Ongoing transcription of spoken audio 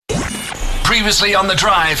Previously on The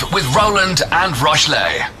Drive with Roland and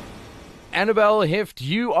Rochley. Annabelle Hift,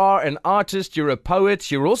 you are an artist, you're a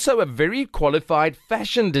poet, you're also a very qualified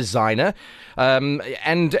fashion designer,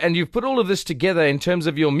 and you've put all of this together in terms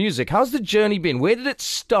of your music. How's the journey been? Where did it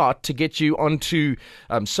start to get you onto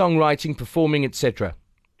songwriting, performing, etc.?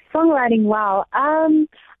 Songwriting, wow. I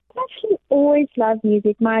actually always loved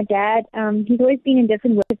music. My dad, he's always been in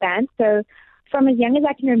different bands, so from as young as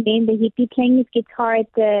I can remember, he'd be playing his guitar at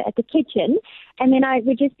the kitchen, and then I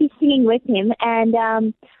would just be singing with him, and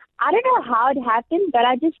I don't know how it happened, but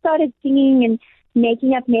I just started singing and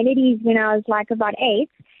making up melodies when I was like about 8.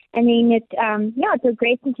 And then it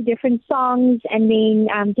progressed into different songs. And then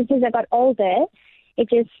just as I got older, it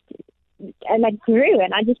just grew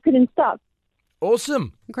and I just couldn't stop.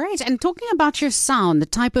 Awesome. Great. And talking about your sound, the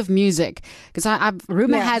type of music, because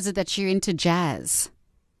rumor has it that you're into jazz.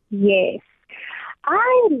 Yes.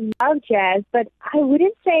 I love jazz, but I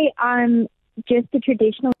wouldn't say I'm just a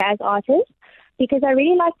traditional jazz artist, because I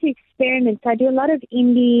really like to experiment. So I do a lot of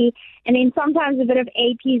indie and then sometimes a bit of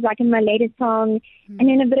 80s, like in my latest song, and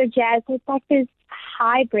then a bit of jazz. So it's like this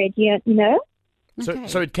hybrid, you know? Okay.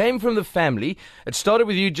 So it came from the family. It started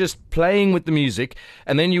with you just playing with the music,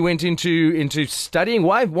 and then you went into studying.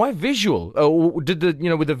 Why visual? Or did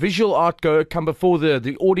would the visual art come before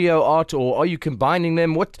the audio art, or are you combining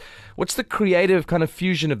them? What's the creative kind of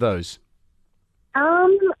fusion of those?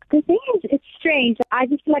 The thing is, it's strange. I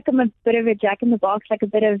just feel like I'm a bit of a jack in the box, like a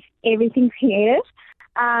bit of everything creative.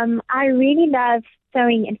 I really love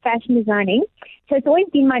sewing and fashion designing, so it's always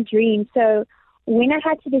been my dream. So when I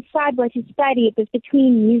had to decide what to study, it was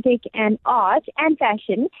between music and art and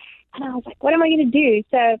fashion, and I was like, what am I going to do?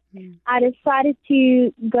 So I decided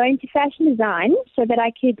to go into fashion design so that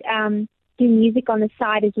I could do music on the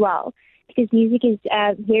side as well, because music is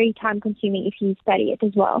very time-consuming if you study it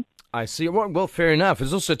as well. I see. Well, fair enough.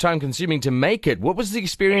 It's also time-consuming to make it. What was the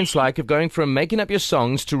experience like of going from making up your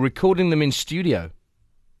songs to recording them in studio?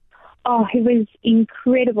 Oh, it was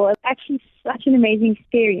incredible. It was actually such an amazing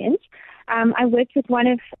experience. I worked with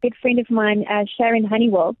a good friend of mine, Sharon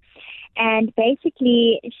Honeywell, and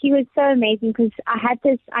basically she was so amazing because I had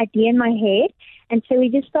this idea in my head, and so we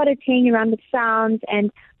just started playing around with sounds and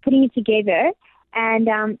putting it together, and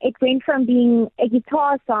it went from being a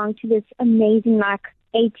guitar song to this amazing,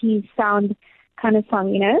 80s sound kind of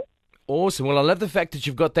song, you know? Awesome. Well, I love the fact that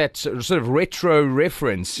you've got that sort of retro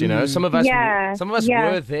reference, you know. Some of us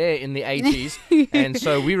were there in the 80s, and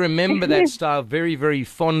so we remember that style very, very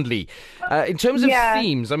fondly. In terms of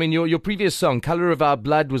themes, I mean, your previous song, Colour of Our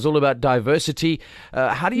Blood, was all about diversity.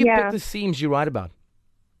 How do you pick the themes you write about?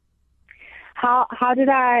 How did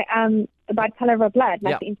I, about Colour of Our Blood,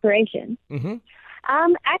 the inspiration? Mm-hmm.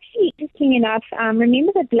 Actually, interesting enough,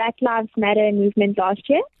 remember the Black Lives Matter movement last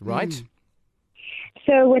year? Right.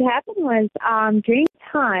 So what happened was, during the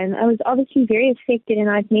time, I was obviously very affected, and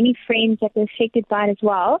I had many friends that were affected by it as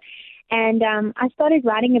well. And I started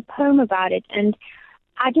writing a poem about it, and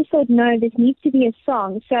I just thought, no, this needs to be a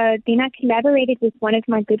song. So then I collaborated with one of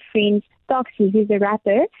my good friends, Doxy, who's a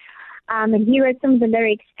rapper, and he wrote some of the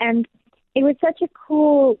lyrics. And it was such a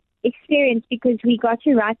cool experience because we got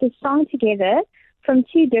to write this song together from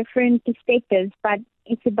two different perspectives, but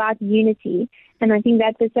it's about unity. And I think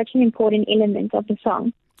that was such an important element of the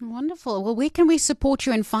song. Wonderful. Well, where can we support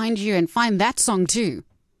you and find that song too?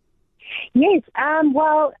 Yes.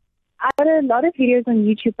 Well, I've got a lot of videos on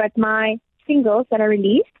YouTube, but my singles that I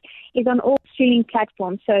released is on all streaming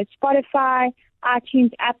platforms. So Spotify,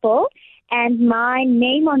 iTunes, Apple. And my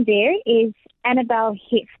name on there is Annabelle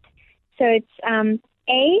Hift. So it's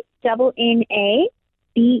ANNABELLE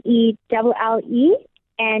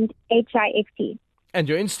and HIFT. And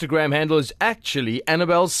your Instagram handle is actually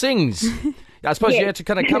Annabelle Sings. I suppose you had to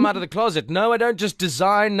kind of come out of the closet. No, I don't just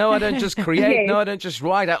design. No, I don't just create. No, I don't just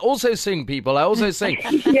write. I also sing, people. I also sing.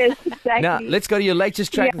 Yes, exactly. Now, let's go to your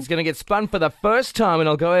latest track that's going to get spun for the first time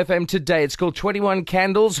on Go FM today. It's called 21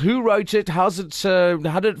 Candles. Who wrote it? How did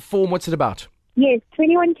it form? What's it about? Yes,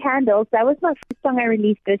 21 Candles. That was my first song I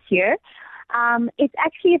released this year. It's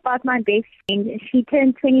actually about my best friend. She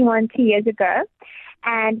turned 21 2 years ago.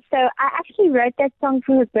 And so I actually wrote that song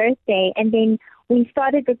for her birthday, and then we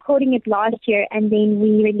started recording it last year, and then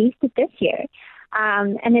we released it this year.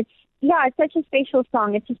 And it's such a special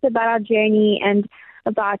song. It's just about our journey and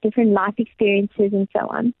about different life experiences and so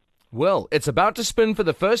on. Well, it's about to spin for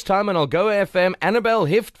the first time on Go FM. Annabelle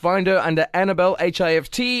Hift, find her under Annabelle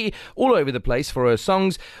HIFT all over the place for her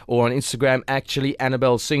songs, or on Instagram, actually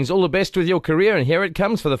Annabelle Sings. All the best with your career, and here it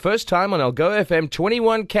comes for the first time on Go FM,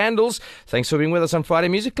 21 Candles. Thanks for being with us on Friday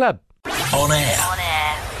Music Club. On air,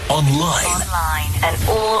 online, and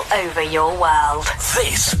all over your world.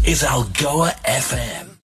 This is Algoa FM.